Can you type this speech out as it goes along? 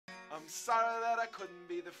I'm sorry that I couldn't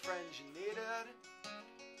be the friend you needed.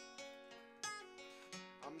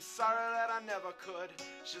 I'm sorry that I never could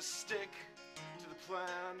just stick to the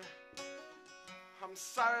plan. I'm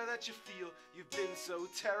sorry that you feel you've been so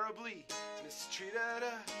terribly mistreated.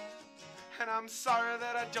 And I'm sorry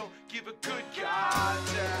that I don't give a good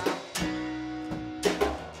goddamn.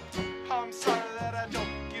 I'm sorry that I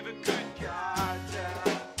don't give a good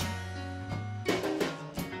goddamn.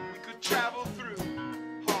 We could travel through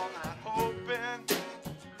all night hoping,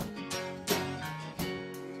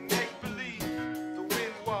 make believe the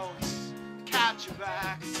wind won't catch your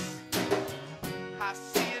backs. I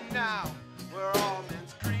see it now, where all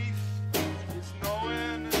men's grief is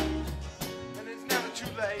knowing, and it's never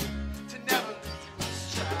too late to never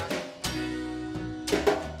lose track.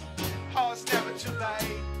 Oh, it's never too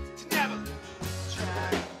late to never lose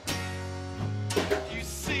track. You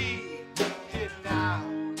see it now,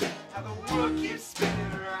 how the world keeps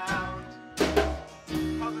spinning around.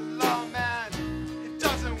 How the lawman, it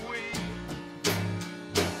doesn't weep.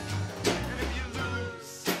 And if you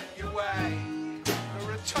lose your way,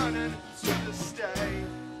 you're returning to the state.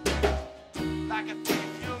 Like a thief,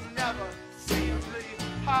 you'll never see him leave.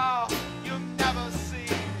 Oh, you'll never see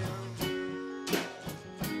him.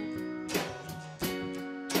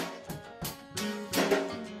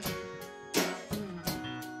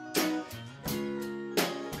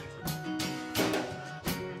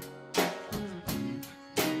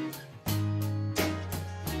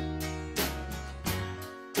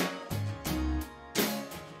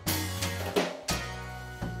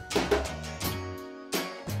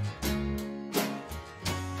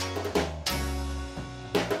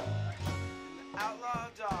 Outlaw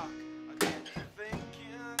dark, I get you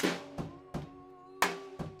thinking.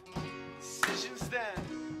 Decisions then,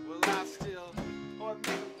 will I still or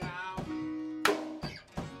make now?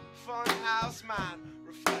 Fun house man,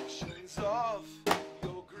 reflections of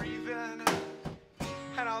your grieving.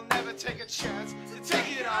 And I'll never take a chance to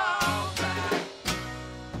take it all back.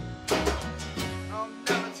 I'll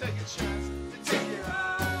never take a chance to take it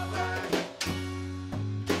all back.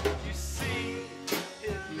 You see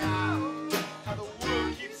it now, how the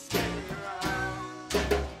world keeps spinning around.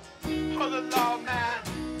 Oh, the lawman,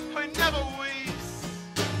 oh, he never weeps.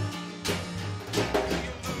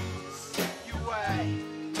 You lose your way,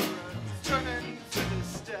 turning to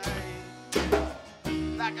this day.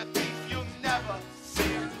 Like a thief, you'll never see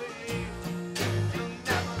him leave. You'll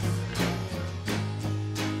never see him.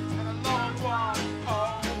 And a long walk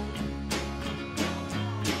home,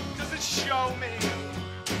 'cause it showed me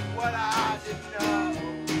what I didn't know.